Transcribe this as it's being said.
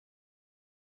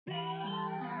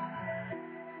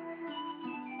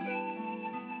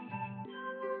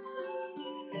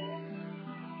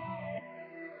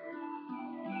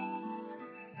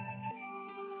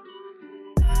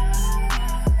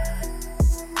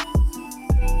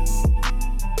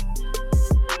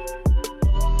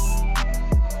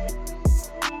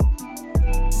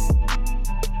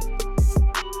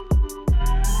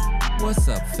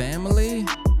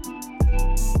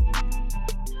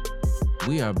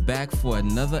are back for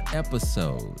another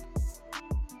episode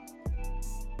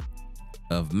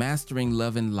of Mastering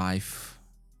Love and Life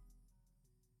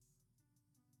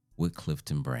with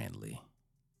Clifton Brandley.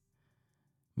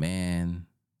 Man,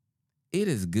 it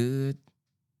is good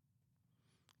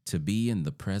to be in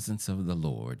the presence of the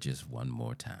Lord just one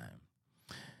more time.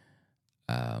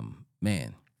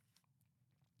 Man,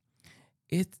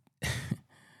 it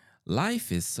life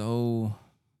is so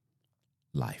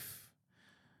life.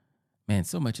 Man,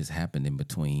 so much has happened in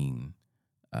between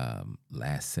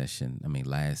last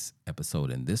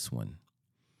episode and this one.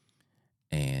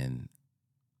 And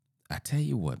I tell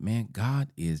you what, man, God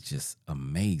is just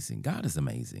amazing. God is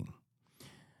amazing.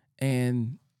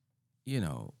 And,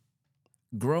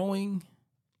 growing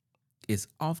is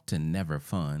often never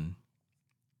fun.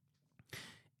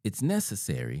 It's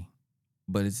necessary,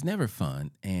 but it's never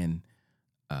fun. And,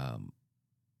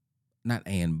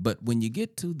 but when you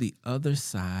get to the other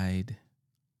side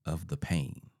of the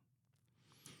pain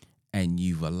and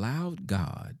you've allowed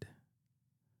God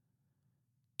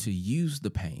to use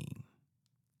the pain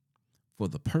for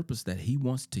the purpose that he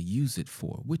wants to use it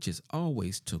for, which is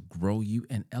always to grow you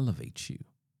and elevate you,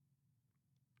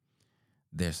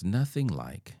 there's nothing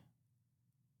like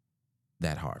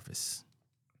that harvest.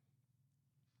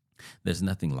 There's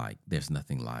nothing like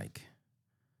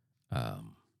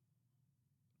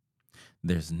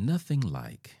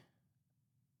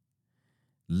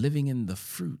living in the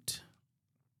fruit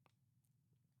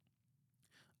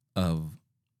of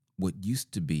what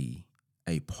used to be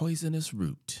a poisonous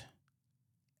root,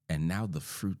 and now the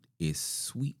fruit is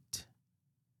sweet.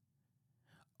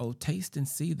 Oh, taste and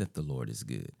see that the Lord is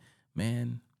good.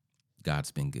 Man,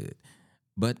 God's been good.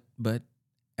 But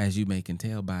as you can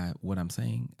tell by what I'm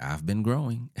saying, I've been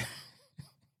growing.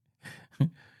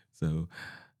 So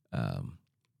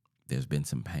there's been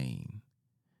some pain,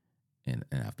 and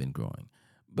I've been growing.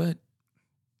 But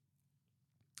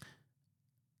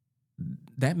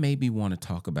that made me want to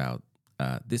talk about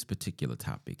this particular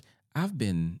topic. I've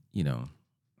been, I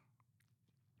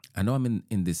know I'm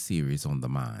in this series on the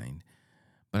mind,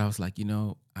 but I was like,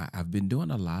 I've been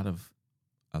doing a lot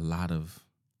of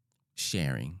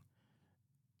sharing,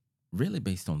 really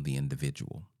based on the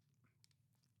individual.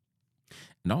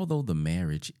 And although the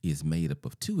marriage is made up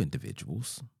of two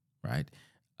individuals, right?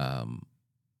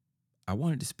 I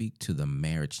wanted to speak to the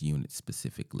marriage unit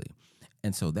specifically.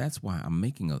 And so that's why I'm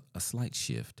making a slight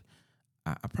shift.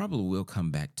 I probably will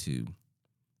come back to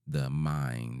the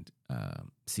mind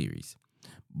series,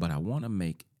 but I want to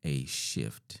make a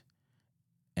shift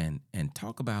and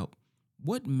talk about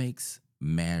what makes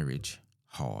marriage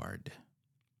hard.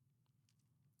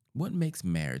 What makes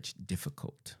marriage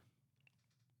difficult?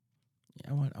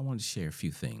 I want to share a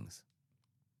few things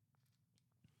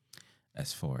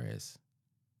as far as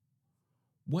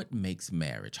what makes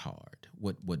marriage hard.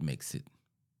 What makes it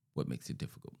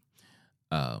difficult?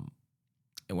 And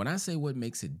when I say what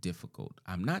makes it difficult,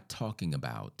 I'm not talking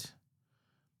about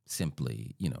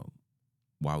simply,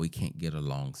 why we can't get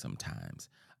along sometimes.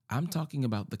 I'm talking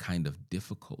about the kind of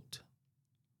difficult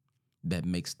that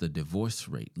makes the divorce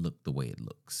rate look the way it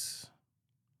looks.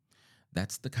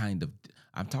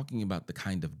 I'm talking about the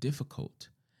kind of difficult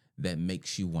that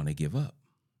makes you want to give up.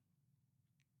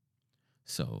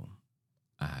 So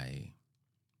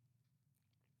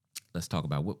let's talk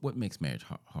about what makes marriage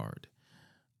hard.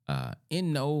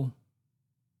 In no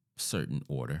certain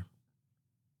order,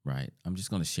 right? I'm just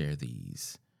going to share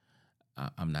these.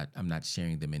 I'm not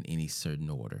sharing them in any certain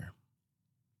order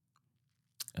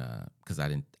because I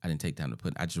didn't take time to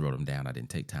put. I just wrote them down. I didn't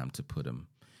take time to put them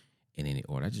in any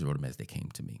order. I just wrote them as they came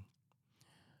to me.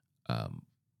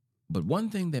 But one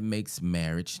thing that makes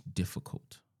marriage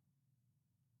difficult.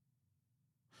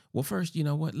 Well, first, you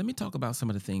know what? Let me talk about some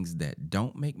of the things that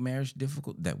don't make marriage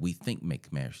difficult that we think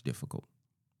make marriage difficult.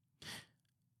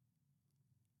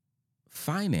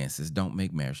 Finances don't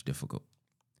make marriage difficult.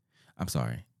 I'm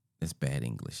sorry, that's bad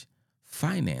English.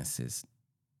 Finances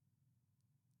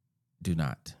do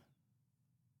not.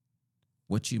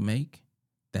 What you make,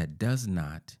 that does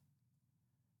not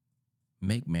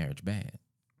make marriage bad.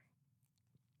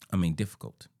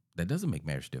 Difficult. That doesn't make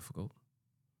marriage difficult.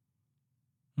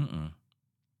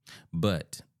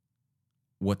 But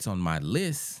what's on my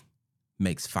list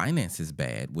makes finances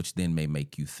bad, which then may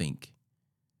make you think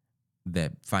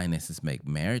that finances make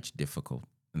marriage difficult.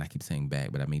 And I keep saying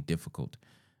bad, but I mean difficult.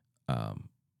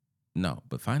 No,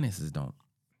 but finances don't.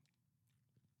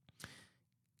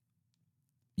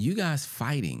 You guys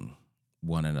fighting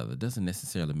one another doesn't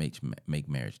necessarily make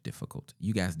marriage difficult.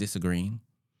 You guys disagreeing?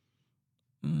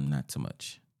 Not so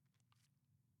much.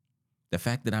 The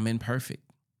fact that I'm imperfect,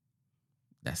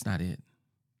 that's not it.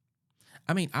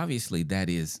 I mean, obviously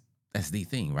that's the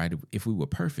thing, right? If we were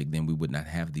perfect, then we would not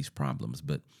have these problems.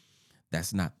 But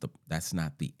that's not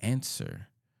the answer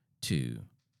to,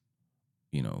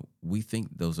 we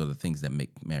think those are the things that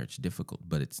make marriage difficult,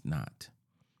 but it's not.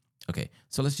 Okay,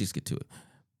 so let's just get to it.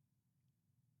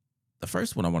 The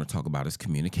first one I want to talk about is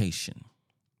communication.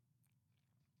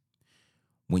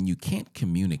 When you can't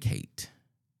communicate,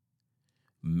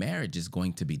 marriage is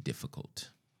going to be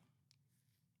difficult.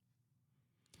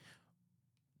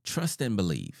 Trust and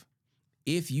believe.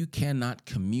 If you cannot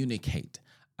communicate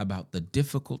about the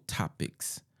difficult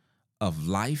topics of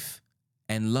life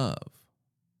and love,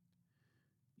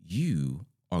 you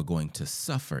are going to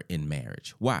suffer in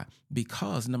marriage. Why?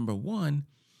 Because number one,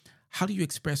 how do you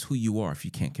express who you are if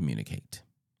you can't communicate?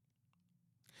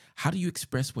 How do you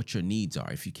express what your needs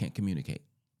are if you can't communicate?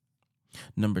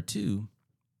 Number two,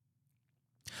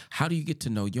 how do you get to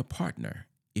know your partner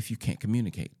if you can't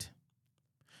communicate?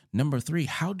 Number three,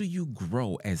 how do you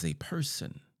grow as a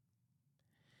person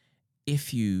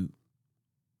if you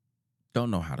don't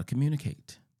know how to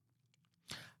communicate?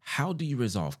 How do you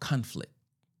resolve conflict?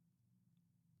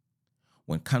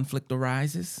 When conflict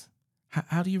arises,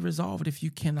 how do you resolve it if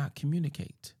you cannot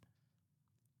communicate?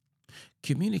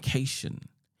 Communication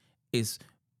it's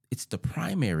the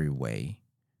primary way.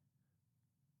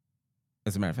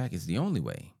 As a matter of fact, it's the only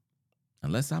way.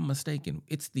 Unless I'm mistaken,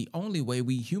 it's the only way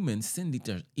we humans send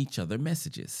each other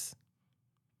messages.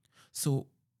 So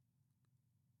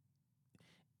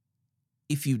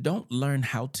if you don't learn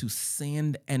how to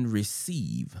send and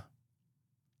receive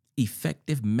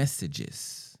effective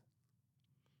messages,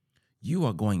 you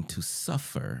are going to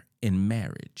suffer in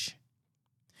marriage,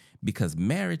 because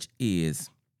marriage is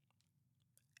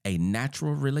a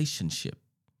natural relationship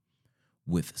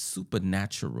with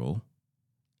supernatural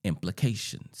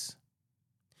implications.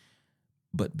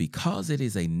 But because it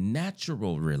is a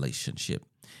natural relationship,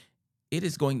 it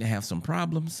is going to have some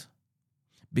problems,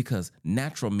 because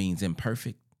natural means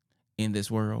imperfect in this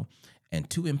world, and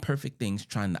two imperfect things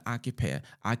trying to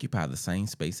occupy the same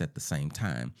space at the same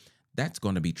time, that's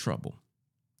going to be trouble.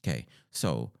 Okay,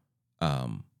 so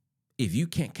if you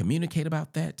can't communicate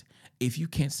about that, if you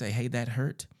can't say, hey, that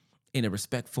hurt, in a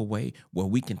respectful way where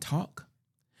we can talk,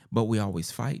 but we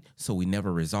always fight, so we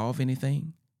never resolve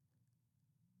anything,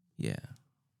 yeah,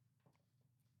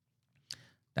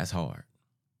 that's hard.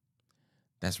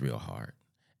 That's real hard.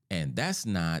 And that's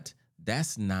not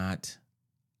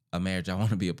a marriage I want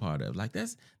to be a part of. Like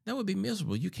that would be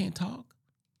miserable. You can't talk.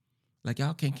 Like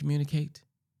y'all can't communicate.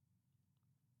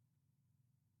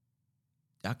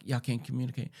 Y'all can't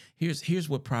communicate. Here's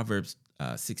what Proverbs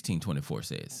 16:24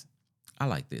 says. I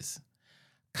like this.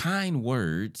 Kind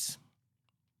words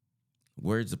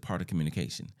are part of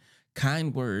communication.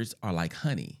 Kind words are like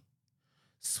honey,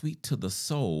 sweet to the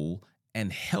soul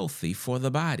and healthy for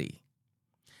the body.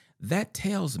 That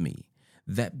tells me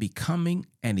that becoming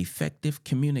an effective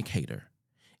communicator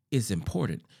is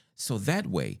important. So that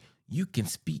way you can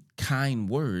speak kind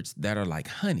words that are like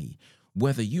honey,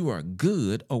 whether you are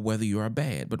good or whether you are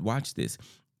bad. But watch this.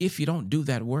 If you don't do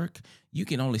that work, you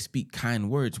can only speak kind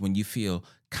words when you feel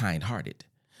kind-hearted.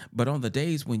 But on the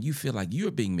days when you feel like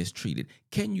you're being mistreated,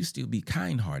 can you still be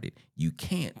kind-hearted? You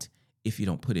can't if you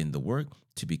don't put in the work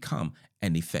to become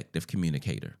an effective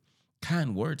communicator.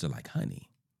 Kind words are like honey,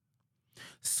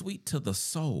 sweet to the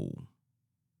soul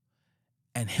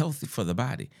and healthy for the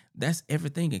body. That's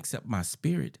everything except my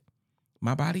spirit,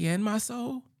 my body, and my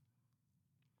soul.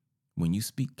 When you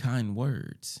speak kind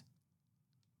words,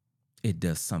 it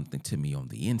does something to me on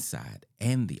the inside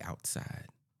and the outside.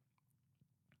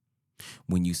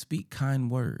 When you speak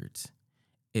kind words,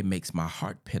 it makes my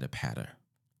heart pitter-patter.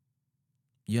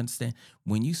 You understand?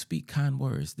 When you speak kind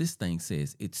words, this thing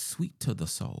says it's sweet to the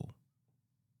soul.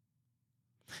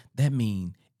 That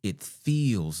means it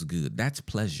feels good. That's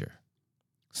pleasure.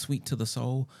 Sweet to the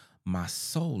soul, my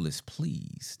soul is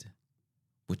pleased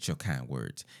with your kind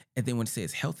words. And then when it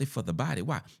says healthy for the body,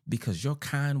 why? Because your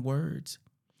kind words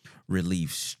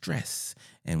relieve stress.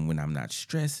 And when I'm not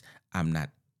stressed, I'm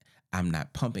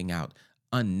not pumping out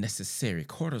unnecessary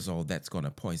cortisol that's going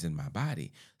to poison my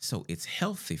body. So it's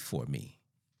healthy for me.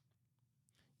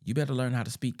 You better learn how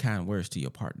to speak kind words to your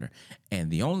partner.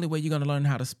 And the only way you're going to learn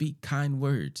how to speak kind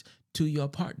words to your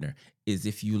partner is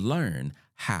if you learn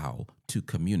how to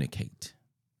communicate.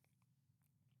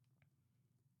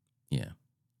 Yeah,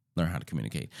 learn how to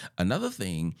communicate. Another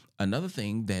thing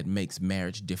that makes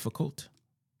marriage difficult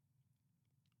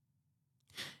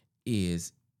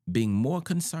is being more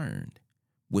concerned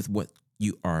with what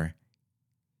you are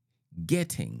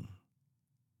getting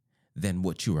than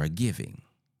what you are giving.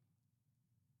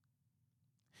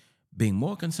 Being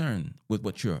more concerned with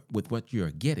what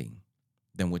you're getting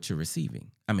than what you're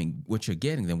receiving. I mean, what you're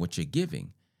getting than what you're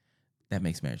giving. That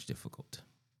makes marriage difficult.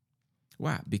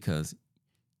 Why? Because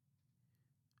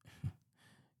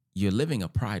you're living a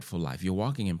prideful life. You're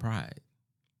walking in pride.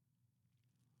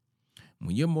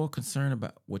 When you're more concerned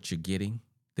about what you're getting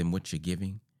than what you're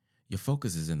giving, your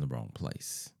focus is in the wrong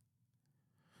place.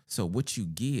 So what you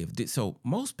give, so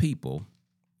most people,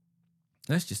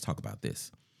 let's just talk about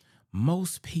this.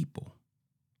 Most people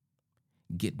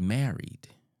get married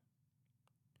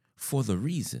for the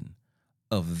reason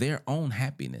of their own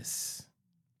happiness.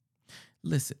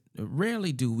 Listen,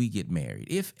 rarely do we get married,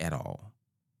 if at all,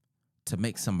 to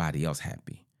make somebody else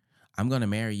happy. I'm going to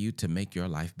marry you to make your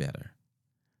life better.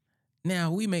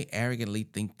 Now, we may arrogantly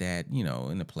think that,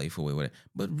 in a playful way, whatever,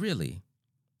 but really,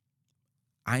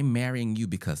 I'm marrying you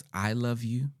because I love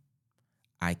you.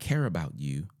 I care about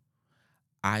you.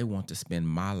 I want to spend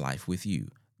my life with you.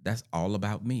 That's all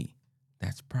about me.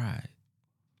 That's pride.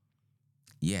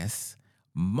 Yes,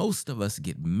 most of us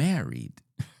get married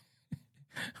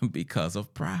because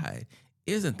of pride.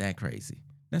 Isn't that crazy?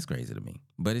 That's crazy to me,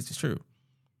 but it's true.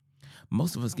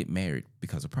 Most of us get married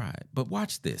because of pride. But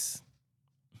watch this.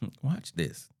 Watch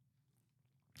this.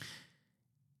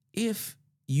 If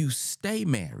you stay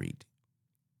married,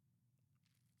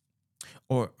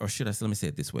 or should I, let me say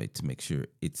it this way to make sure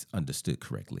it's understood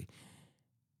correctly.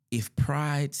 If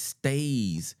pride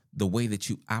stays the way that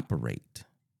you operate,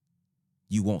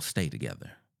 you won't stay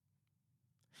together.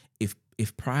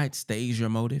 If pride stays your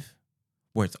motive,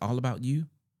 where it's all about you,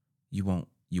 you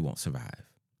won't survive.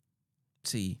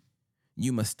 See,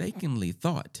 you mistakenly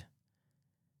thought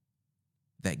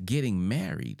that getting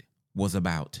married was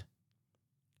about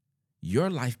your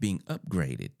life being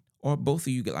upgraded, or both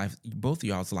of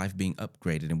y'all's life being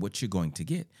upgraded and what you're going to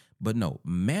get. But no,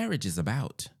 marriage is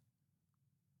about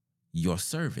your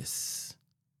service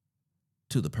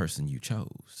to the person you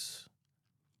chose.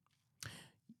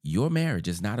 Your marriage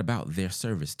is not about their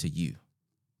service to you.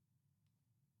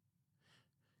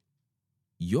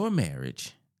 Your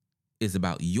marriage is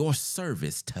about your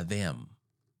service to them.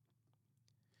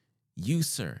 You,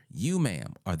 sir, you,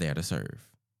 ma'am, are there to serve.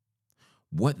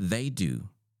 What they do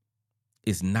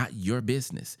is not your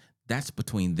business. That's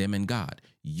between them and God.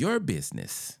 Your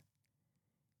business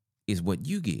is what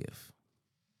you give.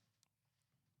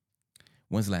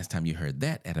 When's the last time you heard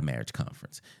that at a marriage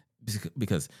conference?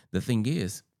 Because the thing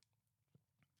is,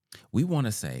 we want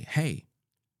to say, hey,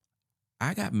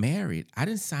 I got married. I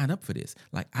didn't sign up for this.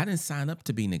 Like, I didn't sign up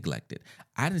to be neglected.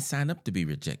 I didn't sign up to be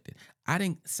rejected. I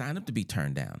didn't sign up to be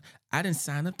turned down. I didn't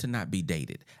sign up to not be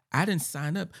dated. I didn't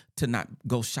sign up to not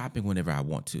go shopping whenever I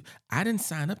want to. I didn't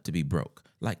sign up to be broke.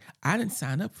 Like, I didn't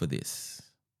sign up for this.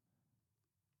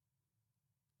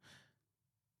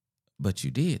 But you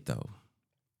did, though,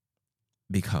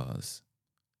 because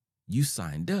you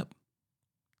signed up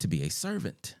to be a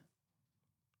servant.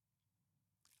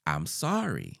 I'm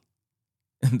sorry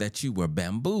that you were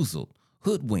bamboozled,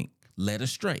 hoodwinked, led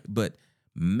astray. But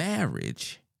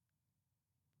marriage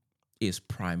is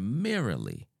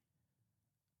primarily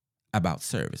about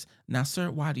service. Now,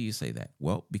 sir, why do you say that?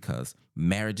 Well, because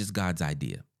marriage is God's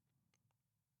idea.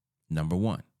 Number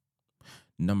one.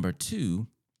 Number two,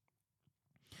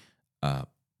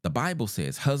 the Bible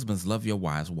says, husbands, love your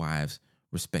wives, wives,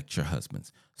 respect your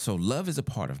husbands. So love is a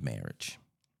part of marriage.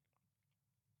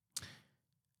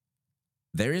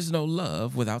 There is no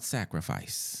love without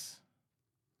sacrifice.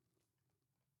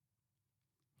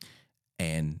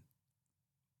 And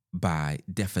by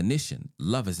definition,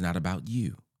 love is not about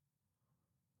you.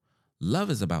 Love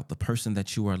is about the person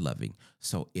that you are loving.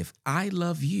 So if I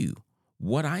love you,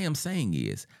 what I am saying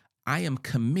is I am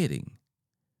committing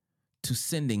to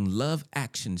sending love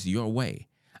actions your way.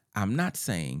 I'm not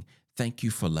saying thank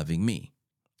you for loving me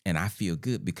and I feel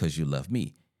good because you love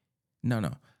me.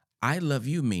 No. I love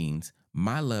you means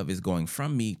my love is going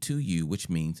from me to you, which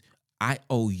means I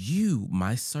owe you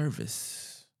my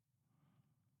service.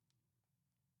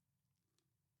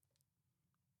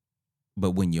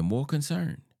 But when you're more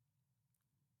concerned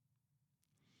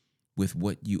with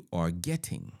what you are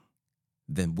getting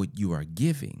than what you are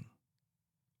giving,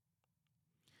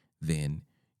 then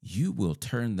you will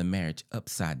turn the marriage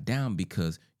upside down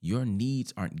because your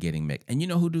needs aren't getting met. And you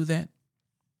know who do that?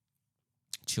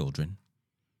 Children.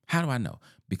 How do I know?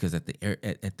 Because at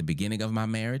the beginning of my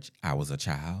marriage, I was a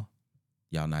child.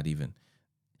 Y'all not even.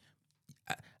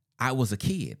 I was a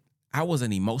kid. I was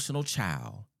an emotional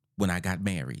child when I got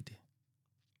married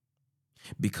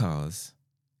because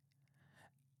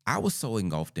I was so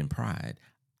engulfed in pride.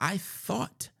 I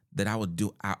thought that I would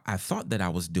do. I thought that I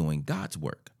was doing God's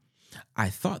work. I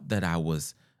thought that I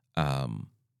was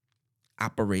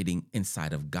operating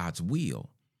inside of God's will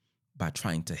by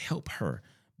trying to help her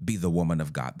be the woman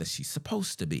of God that she's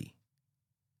supposed to be.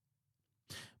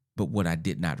 But what I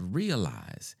did not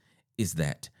realize is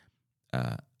that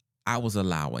I was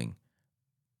allowing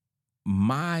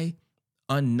my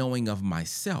unknowing of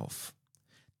myself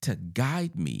to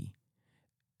guide me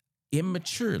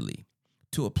immaturely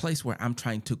to a place where I'm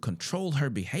trying to control her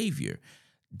behavior,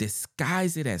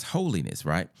 disguise it as holiness,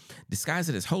 right? Disguise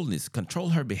it as holiness, control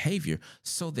her behavior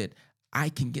so that I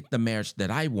can get the marriage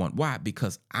that I want. Why?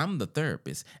 Because I'm the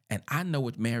therapist and I know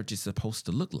what marriage is supposed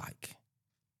to look like.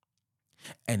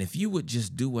 And if you would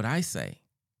just do what I say,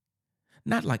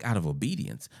 not like out of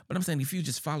obedience, but I'm saying if you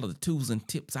just follow the tools and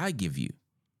tips I give you,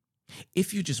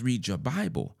 if you just read your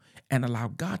Bible and allow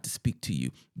God to speak to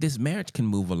you, this marriage can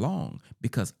move along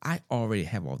because I already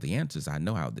have all the answers. I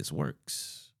know how this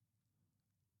works.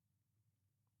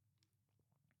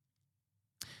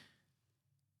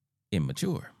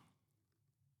 Immature.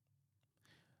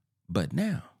 But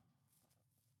now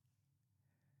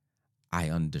I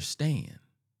understand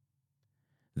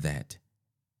that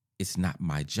it's not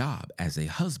my job as a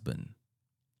husband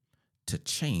to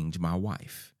change my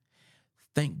wife.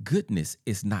 Thank goodness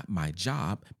it's not my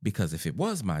job, because if it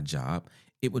was my job,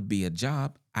 it would be a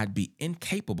job I'd be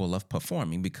incapable of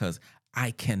performing because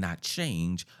I cannot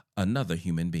change another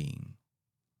human being.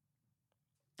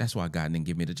 That's why God didn't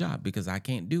give me the job, because I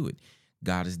can't do it.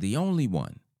 God is the only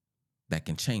one that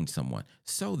can change someone.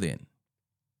 So then,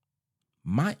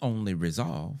 my only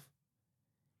resolve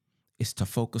is to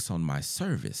focus on my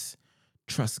service,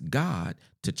 trust God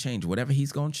to change whatever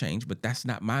he's going to change, but that's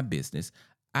not my business.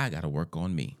 I got to work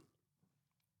on me.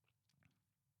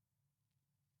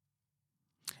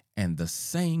 And the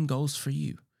same goes for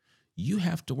you. You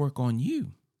have to work on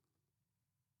you.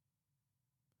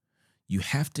 You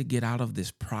have to get out of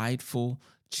this prideful,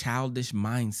 childish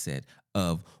mindset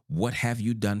of what have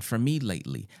you done for me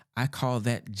lately? I call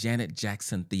that Janet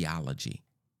Jackson theology.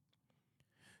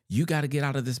 You got to get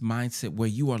out of this mindset where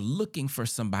you are looking for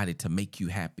somebody to make you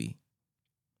happy.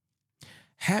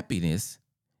 Happiness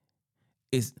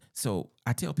is, so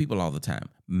I tell people all the time,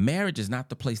 marriage is not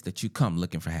the place that you come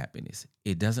looking for happiness.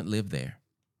 It doesn't live there.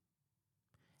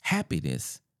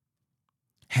 Happiness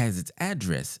has its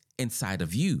address inside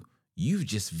of you. You've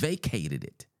just vacated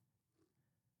it.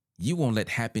 You won't let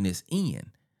happiness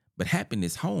in, but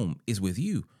happiness home is with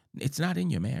you. It's not in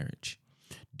your marriage.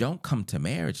 Don't come to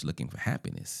marriage looking for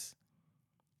happiness.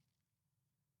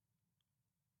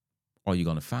 All you're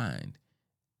going to find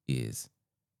is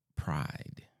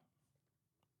pride.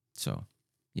 So,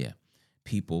 yeah,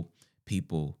 people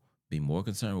be more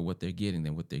concerned with what they're getting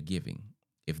than what they're giving.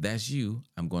 If that's you,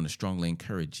 I'm going to strongly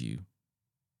encourage you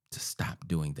to stop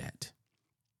doing that.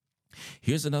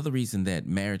 Here's another reason that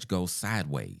marriage goes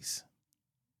sideways.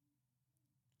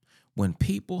 When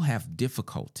people have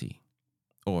difficulty,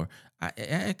 or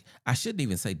I shouldn't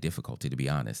even say difficulty, to be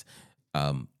honest.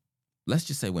 Let's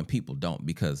just say when people don't,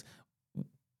 because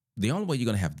the only way you're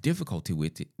going to have difficulty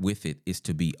with it is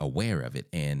to be aware of it.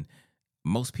 And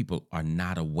most people are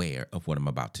not aware of what I'm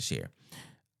about to share.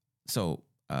 So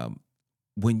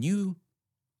when you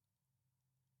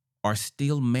are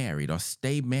still married or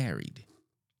stay married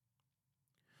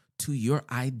to your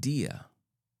idea,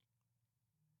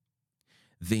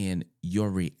 then your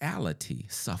reality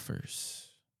suffers.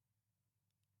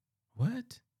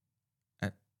 What?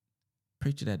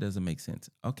 Preacher, that doesn't make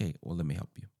sense. Okay, well, let me help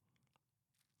you.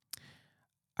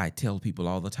 I tell people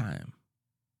all the time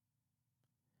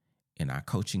in our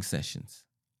coaching sessions,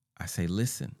 I say,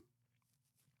 listen,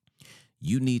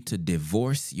 you need to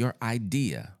divorce your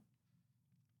idea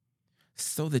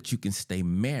so that you can stay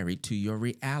married to your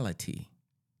reality.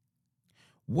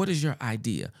 What is your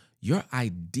idea? Your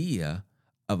idea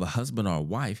of a husband or a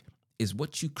wife is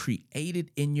what you created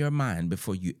in your mind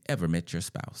before you ever met your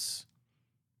spouse.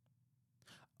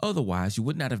 Otherwise, you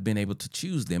would not have been able to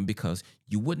choose them because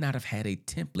you would not have had a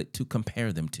template to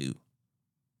compare them to.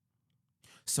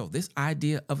 So this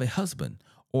idea of a husband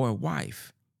or a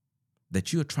wife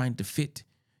that you are trying to fit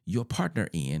your partner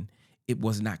in, it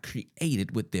was not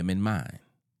created with them in mind.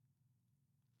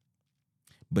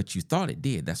 But you thought it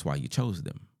did. That's why you chose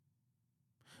them.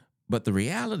 But the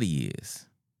reality is,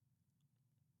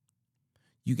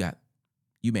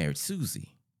 you married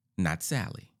Susie, not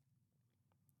Sally.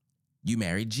 You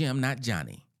married Jim, not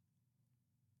Johnny.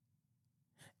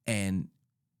 And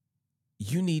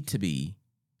you need to be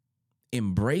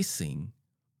embracing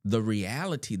the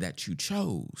reality that you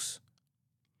chose.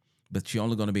 But you're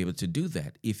only going to be able to do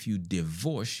that if you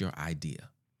divorce your idea.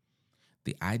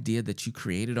 The idea that you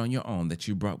created on your own, that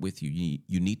you brought with you,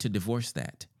 you need to divorce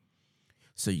that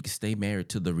so you can stay married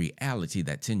to the reality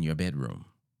that's in your bedroom.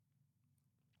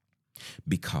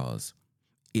 Because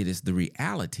it is the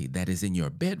reality that is in your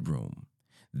bedroom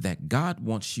that God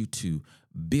wants you to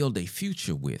build a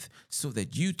future with, so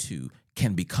that you two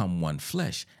can become one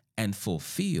flesh and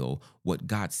fulfill what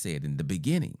God said in the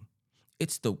beginning.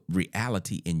 It's the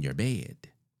reality in your bed.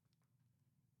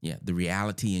 Yeah, the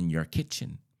reality in your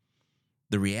kitchen.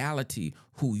 The reality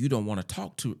who you don't want to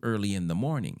talk to early in the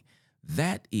morning.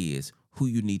 That is who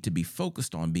you need to be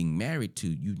focused on being married to.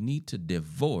 You need to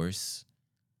divorce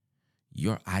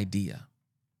your idea.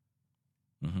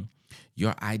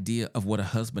 Your idea of what a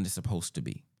husband is supposed to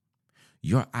be.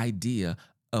 Your idea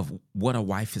of what a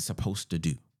wife is supposed to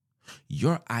do.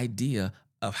 Your idea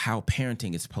of how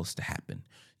parenting is supposed to happen.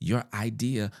 Your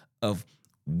idea of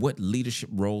what leadership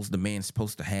roles the man is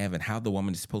supposed to have and how the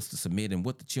woman is supposed to submit and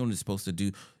what the children are supposed to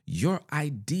do. Your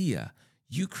idea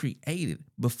you created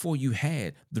before you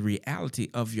had the reality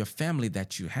of your family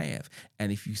that you have.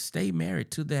 And if you stay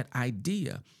married to that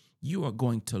idea, you are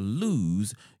going to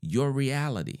lose your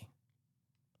reality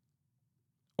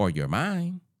or your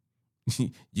mind.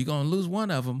 You're going to lose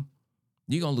one of them.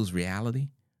 You're going to lose reality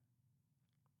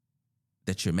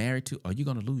that you're married to, or you're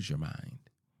going to lose your mind.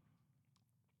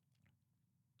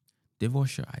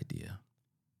 Divorce your idea.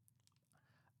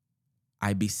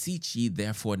 I beseech ye,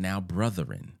 therefore, now,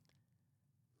 brethren,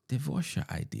 divorce your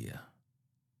idea.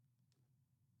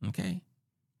 Okay?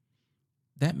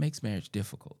 That makes marriage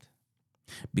difficult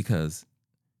because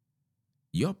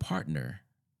your partner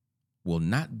will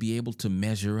not be able to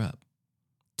measure up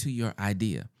to your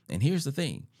idea. And here's the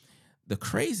thing. The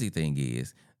crazy thing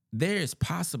is there is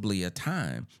possibly a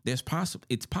time, it's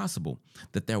possible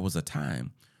that there was a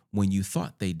time when you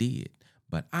thought they did.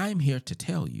 But I'm here to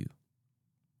tell you,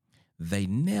 they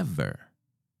never,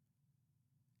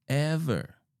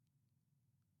 ever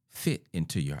fit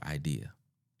into your idea.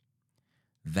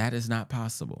 That is not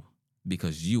possible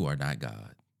because you are not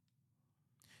God.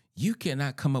 You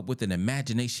cannot come up with an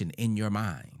imagination in your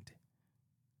mind.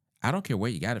 I don't care where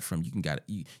you got it from.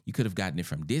 You could have gotten it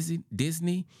from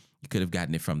Disney. You could have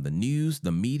gotten it from the news,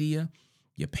 the media,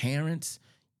 your parents,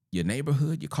 your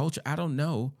neighborhood, your culture. I don't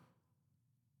know.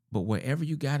 But wherever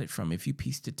you got it from, if you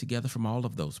pieced it together from all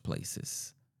of those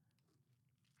places,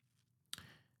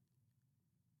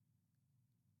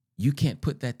 you can't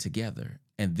put that together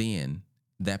and then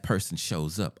that person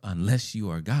shows up unless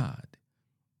you are God,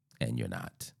 and you're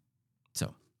not.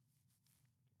 So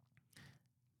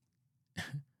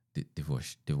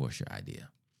divorce your idea.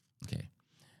 Okay.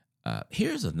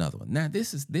 Here's another one. Now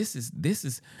this is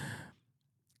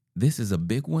a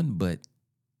big one, but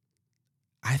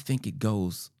I think it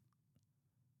goes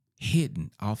hidden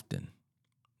often.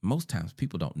 Most times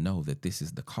people don't know that this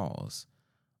is the cause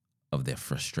of their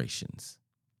frustrations.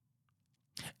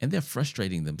 And they're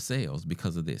frustrating themselves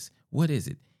because of this. What is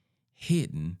it?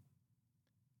 Hidden.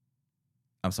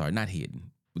 I'm sorry, not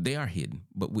hidden. They are hidden,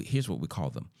 but here's what we call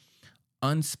them.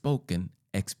 Unspoken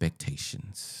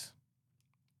expectations.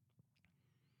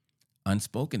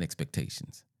 Unspoken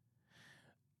expectations.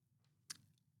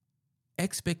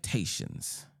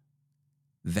 Expectations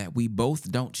that we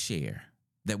both don't share,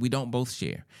 that we don't both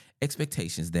share.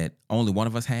 Expectations that only one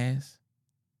of us has.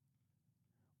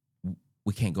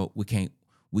 We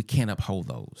can't uphold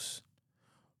those.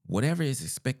 Whatever is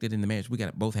expected in the marriage, we got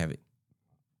to both have it.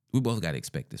 We both got to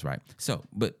expect this, right? So,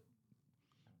 but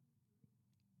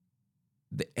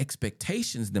the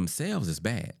expectations themselves is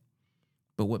bad.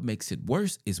 But what makes it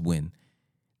worse is when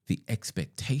the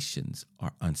expectations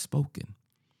are unspoken.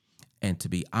 And to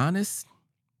be honest,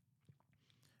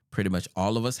 pretty much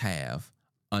all of us have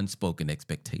unspoken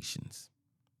expectations.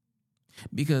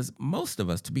 Because most of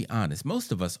us, to be honest,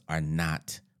 most of us are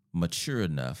not mature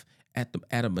enough at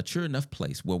a mature enough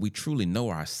place where we truly know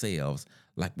ourselves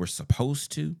like we're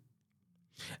supposed to.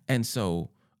 And so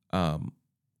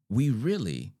we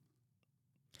really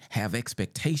have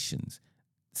expectations.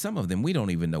 Some of them we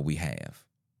don't even know we have,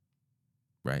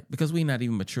 right? Because we're not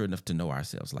even mature enough to know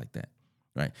ourselves like that,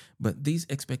 right? But these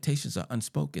expectations are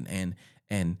unspoken,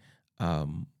 and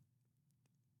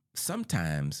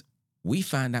sometimes we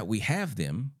find out we have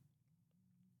them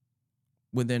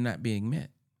when they're not being met.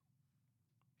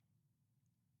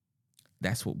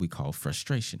 That's what we call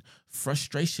frustration.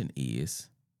 Frustration is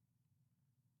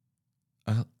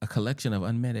a collection of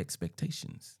unmet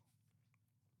expectations.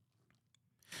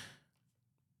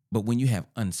 But when you have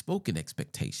unspoken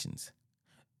expectations,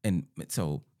 and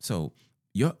so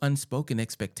your unspoken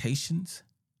expectations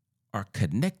are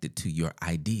connected to your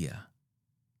idea.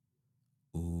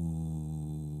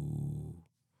 Ooh,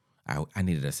 I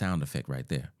needed a sound effect right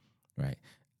there, right?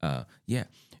 Yeah,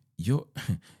 your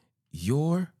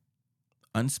Your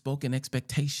unspoken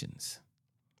expectations,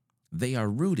 they are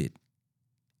rooted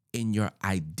in your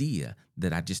idea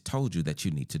that I just told you that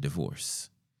you need to divorce.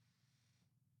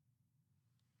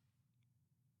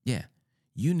 Yeah,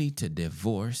 you need to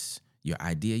divorce your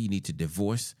idea. You need to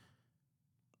divorce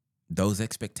those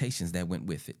expectations that went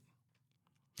with it,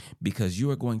 because you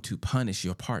are going to punish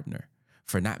your partner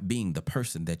for not being the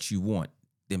person that you want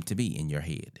them to be in your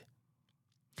head,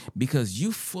 because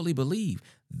you fully believe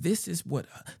this is what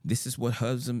a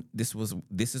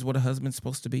husband's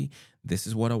supposed to be, this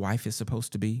is what a wife is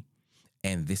supposed to be,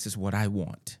 and this is what I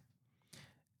want.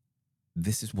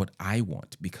 This is what I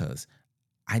want because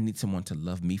I need someone to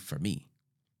love me for me,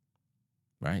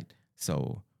 right?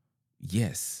 So,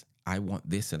 yes, I want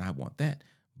this and I want that,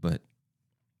 but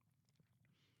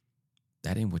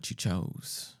that ain't what you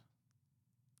chose.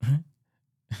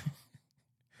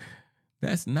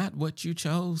 That's not what you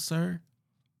chose, sir.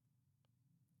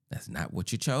 That's not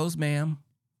what you chose, ma'am.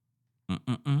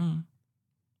 Mm-mm-mm.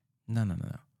 No, no, no,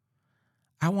 no.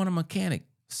 I want a mechanic.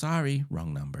 Sorry,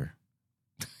 wrong number.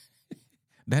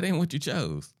 That ain't what you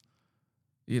chose.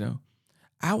 You know,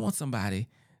 I want somebody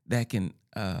that can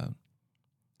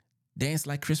dance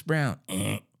like Chris Brown.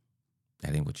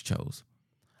 That ain't what you chose.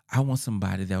 I want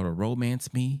somebody that will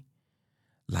romance me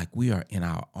like we are in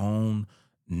our own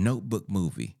Notebook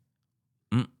movie.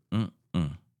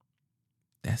 Mm-mm-mm.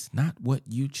 That's not what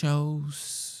you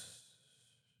chose.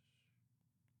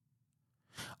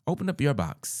 Open up your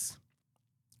box.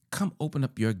 Come open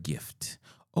up your gift.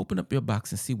 Open up your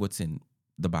box and see what's in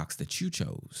the box that you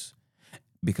chose.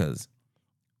 Because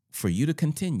for you to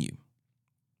continue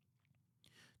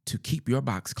to keep your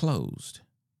box closed,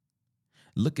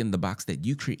 look in the box that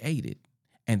you created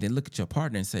and then look at your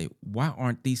partner and say, why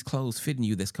aren't these clothes fitting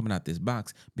you that's coming out this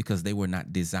box? Because they were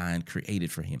not designed,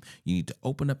 created for him. You need to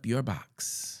open up your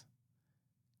box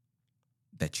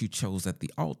that you chose at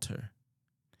the altar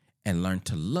and learn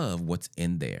to love what's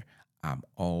in there. I'm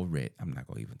not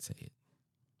going to even say it.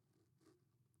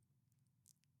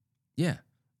 Yeah.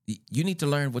 You need to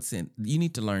learn you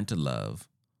need to learn to love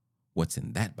what's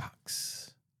in that box.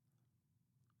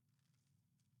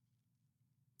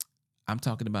 I'm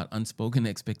talking about unspoken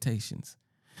expectations,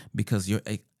 because your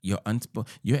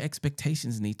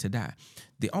expectations need to die.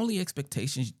 The only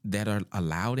expectations that are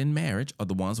allowed in marriage are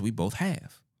the ones we both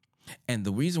have. And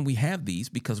the reason we have these,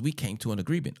 because we came to an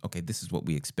agreement. Okay, this is what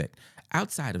we expect.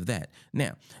 Outside of that,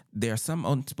 now, there are some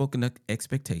unspoken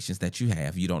expectations that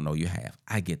you don't know you have.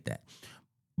 I get that.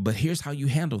 But here's how you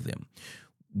handle them.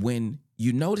 When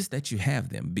you notice that you have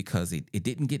them because it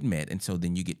didn't get met, and so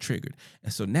then you get triggered.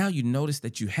 And so now you notice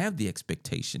that you have the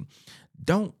expectation.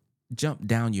 Don't jump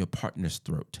down your partner's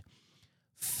throat.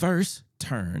 First,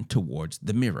 turn towards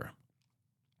the mirror.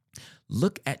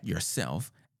 Look at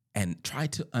yourself and try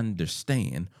to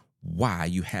understand why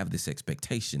you have this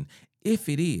expectation, if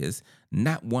it is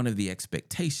not one of the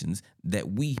expectations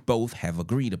that we both have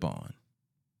agreed upon.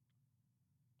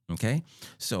 Okay?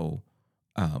 So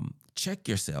check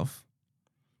yourself.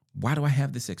 Why do I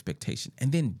have this expectation?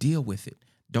 And then deal with it.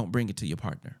 Don't bring it to your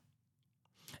partner.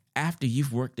 After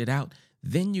you've worked it out,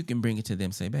 then you can bring it to them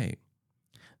and say, babe,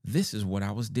 this is what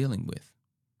I was dealing with.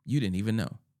 You didn't even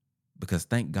know. Because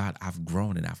thank God I've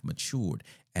grown and I've matured,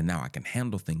 and now I can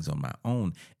handle things on my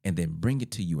own and then bring it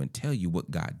to you and tell you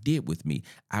what God did with me.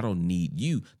 I don't need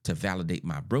you to validate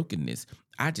my brokenness.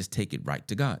 I just take it right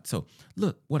to God. So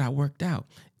look what I worked out.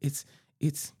 I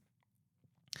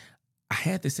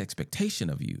had this expectation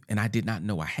of you and I did not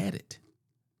know I had it.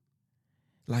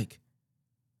 Like,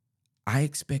 I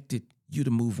expected you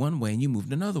to move one way and you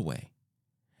moved another way.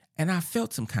 And I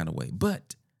felt some kind of way,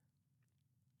 but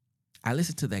I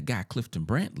listened to that guy, Clifton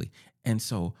Brantley. And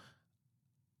so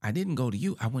I didn't go to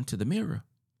you. I went to the mirror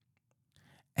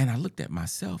and I looked at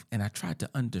myself and I tried to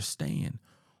understand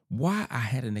why I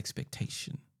had an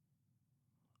expectation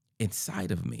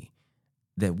inside of me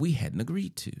that we hadn't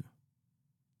agreed to.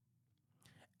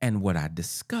 And what I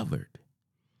discovered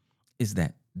is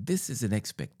that this is an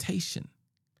expectation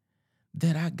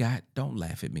that I got, don't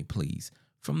laugh at me, please,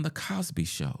 from the Cosby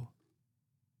Show.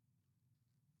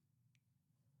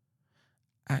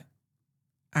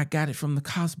 I got it from the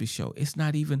Cosby Show. It's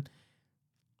not even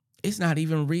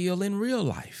real in real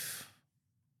life.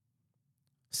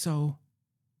 So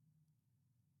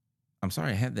I'm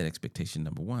sorry I had that expectation,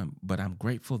 number one, but I'm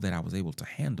grateful that I was able to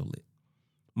handle it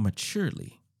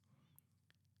maturely,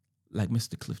 like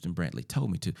Mr. Clifton Brantley told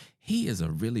me to. He is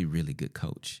a really, really good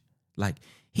coach. Like,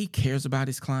 he cares about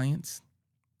his clients.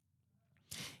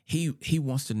 He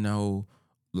wants to know,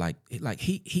 like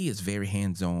he is very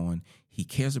hands-on. He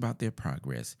cares about their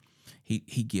progress. He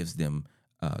gives them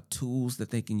tools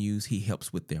that they can use. He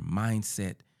helps with their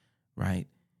mindset, right?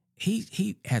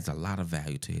 He has a lot of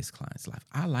value to his client's life.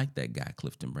 I like that guy,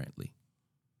 Clifton Brantley.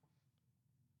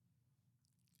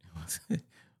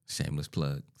 Shameless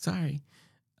plug. Sorry.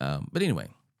 But anyway,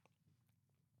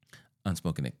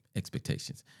 unspoken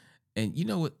expectations. And you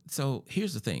know what? So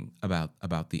here's the thing about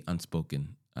the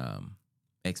unspoken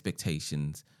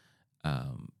expectations,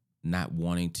 not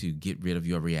wanting to get rid of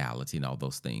your reality and all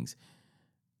those things.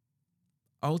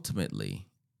 Ultimately,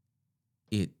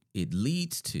 it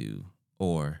leads to,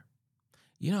 or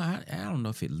I don't know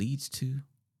if it leads to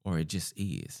or it just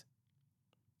is.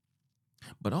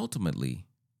 But ultimately,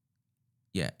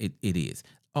 yeah, it is.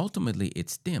 Ultimately, it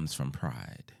stems from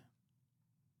pride.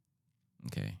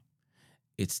 Okay.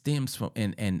 It stems from,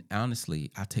 and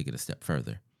honestly, I'll take it a step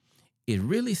further. It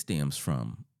really stems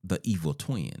from the evil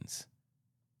twins,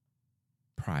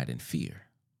 pride and fear.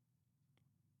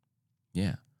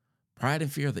 Yeah. Pride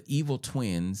and fear are the evil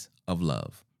twins of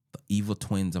love, the evil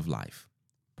twins of life,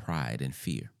 pride and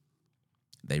fear.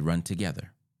 They run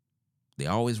together. They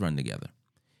always run together.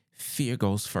 Fear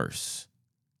goes first,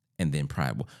 and then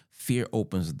pride. Fear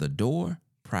opens the door,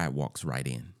 pride walks right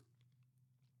in.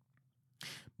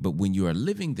 But when you are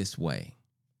living this way,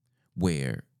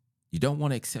 where you don't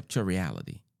want to accept your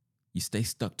reality, you stay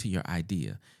stuck to your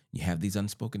idea, you have these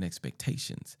unspoken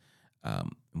expectations.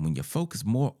 When you focus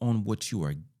more on what you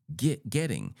are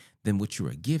getting than what you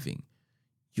are giving,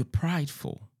 you're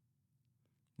prideful.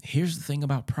 Here's the thing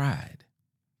about pride.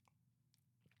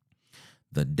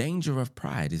 The danger of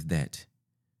pride is that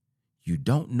you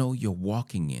don't know you're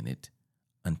walking in it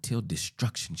until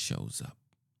destruction shows up.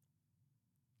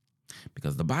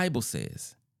 Because the Bible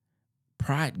says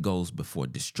pride goes before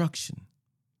destruction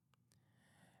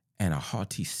and a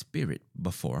haughty spirit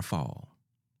before a fall.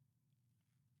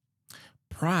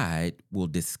 Pride will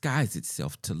disguise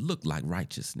itself to look like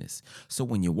righteousness. So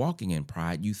when you're walking in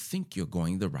pride, you think you're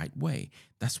going the right way.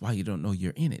 That's why you don't know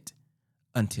you're in it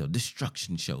until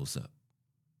destruction shows up.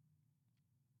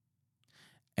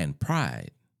 And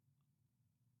pride,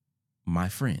 my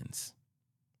friends,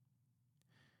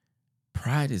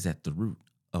 pride is at the root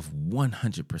of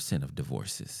 100% of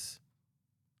divorces.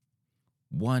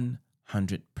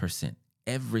 100%.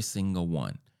 Every single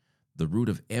one. The root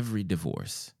of every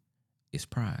divorce is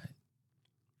pride.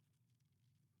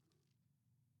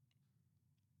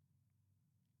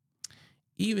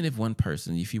 Even if one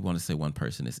person, if you want to say one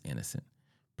person is innocent,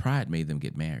 pride made them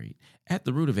get married. At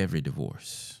the root of every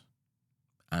divorce,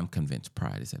 I'm convinced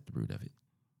pride is at the root of it.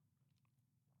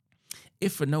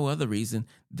 If for no other reason,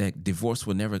 that divorce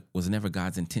was never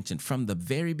God's intention from the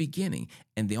very beginning,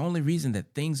 and the only reason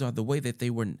that things are the way that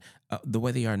they were, the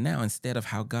way they are now, instead of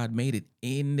how God made it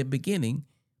in the beginning,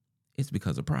 is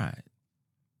because of pride.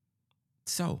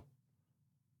 So,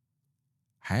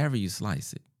 however you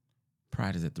slice it,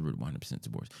 pride is at the root of 100%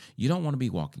 divorce. You don't want to be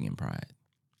walking in pride.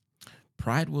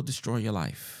 Pride will destroy your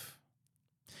life.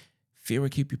 Fear will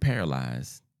keep you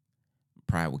paralyzed.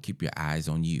 Pride will keep your eyes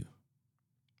on you.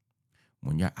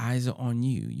 When your eyes are on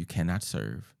you, you cannot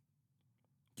serve.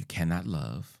 You cannot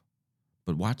love.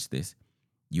 But watch this.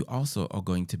 You also are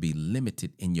going to be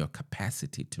limited in your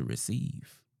capacity to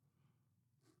receive.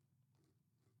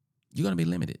 You're going to be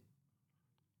limited.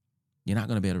 You're not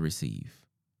going to be able to receive.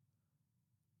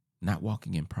 Not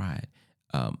walking in pride.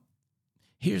 Let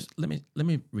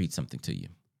me read something to you.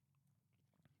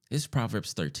 This is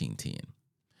Proverbs 13:10.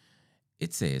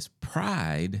 It says,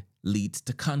 pride leads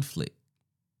to conflict.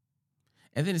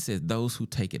 And then it says, those who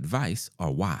take advice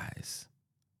are wise.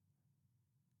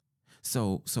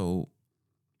 So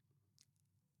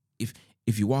if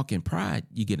you walk in pride,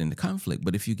 you get into conflict.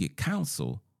 But if you get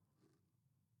counsel,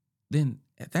 then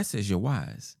that says you're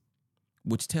wise,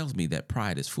 which tells me that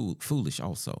pride is foolish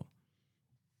also.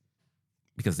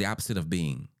 Because the opposite of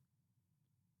being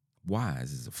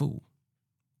wise is a fool.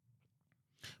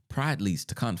 Pride leads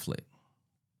to conflict.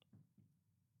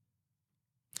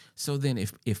 So then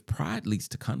if pride leads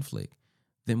to conflict,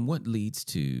 then what leads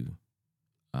to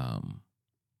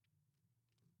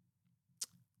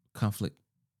conflict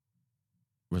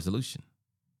resolution?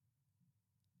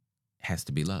 Has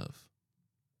to be love,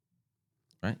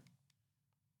 right?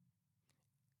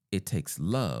 It takes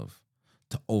love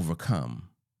to overcome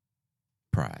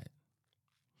pride.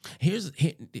 Here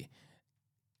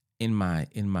in my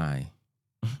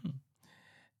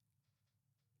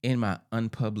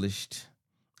unpublished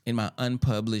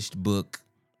book,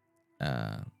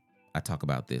 I talk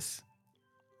about this.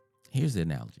 Here's the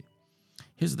analogy.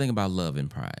 Here's the thing about love and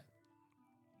pride.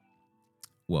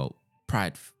 Well,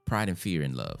 pride and fear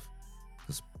and love,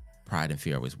 because pride and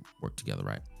fear always work together,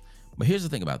 right? But here's the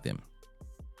thing about them.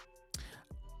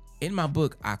 In my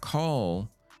book, I call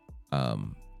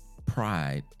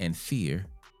pride and fear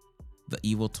the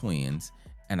evil twins,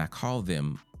 and I call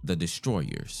them the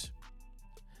destroyers.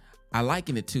 I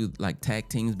liken it to like tag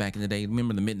teams back in the day.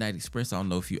 Remember the Midnight Express? I don't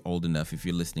know if you're old enough, if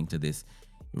you're listening to this.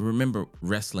 Remember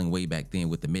wrestling way back then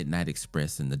with the Midnight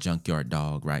Express and the Junkyard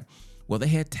Dog, right? Well, they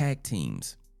had tag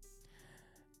teams.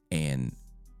 And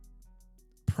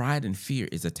Pride and Fear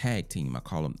is a tag team. I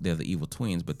call them, they're the evil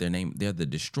twins, but they're the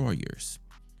destroyers.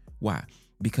 Why?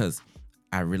 Because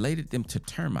I related them to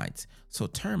termites. So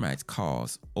termites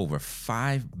cause over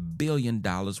 $5 billion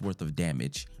worth of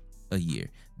damage a year.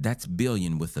 That's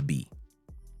billion with a B.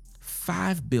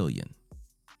 5 billion.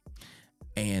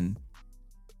 And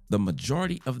the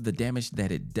majority of the damage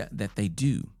that they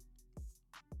do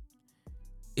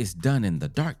is done in the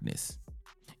darkness.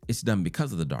 It's done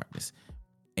because of the darkness.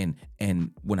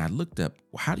 And when I looked up,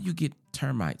 how do you get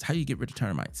termites? How do you get rid of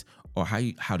termites? Or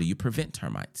how do you prevent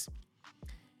termites?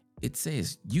 It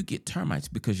says you get termites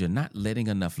because you're not letting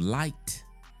enough light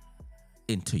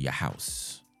into your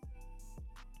house.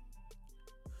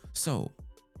 So,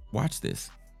 watch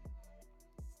this.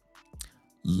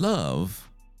 Love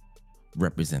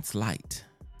represents light.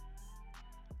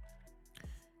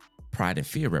 Pride and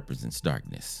fear represents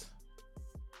darkness.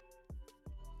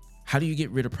 How do you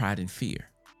get rid of pride and fear?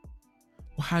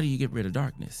 Well, how do you get rid of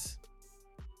darkness?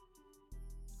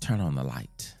 Turn on the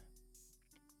light.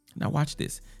 Now watch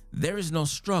this. There is no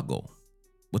struggle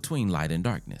between light and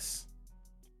darkness.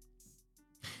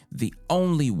 The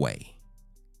only way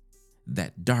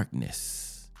that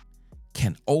darkness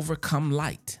can overcome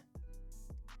light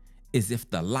is if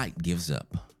the light gives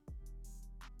up.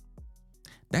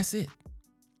 That's it.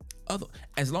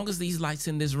 As long as these lights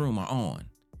in this room are on,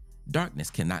 darkness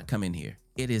cannot come in here.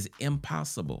 It is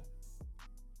impossible.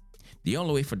 The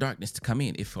only way for darkness to come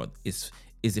in is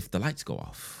if the lights go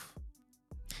off.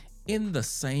 In the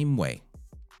same way,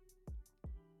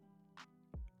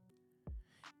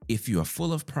 if you are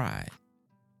full of pride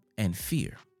and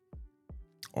fear,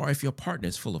 or if your partner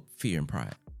is full of fear and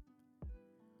pride,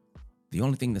 the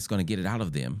only thing that's going to get it out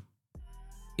of them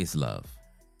is love.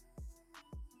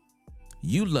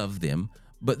 You love them,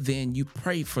 but then you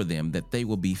pray for them that they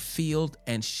will be filled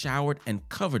and showered and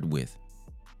covered with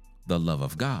the love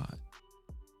of God.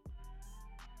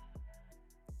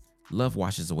 Love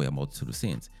washes away a multitude of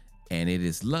sins, and it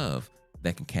is love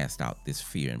that can cast out this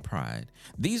fear and pride.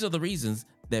 These are the reasons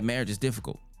that marriage is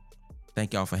difficult.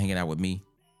 Thank y'all for hanging out with me.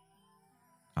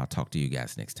 I'll talk to you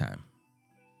guys next time.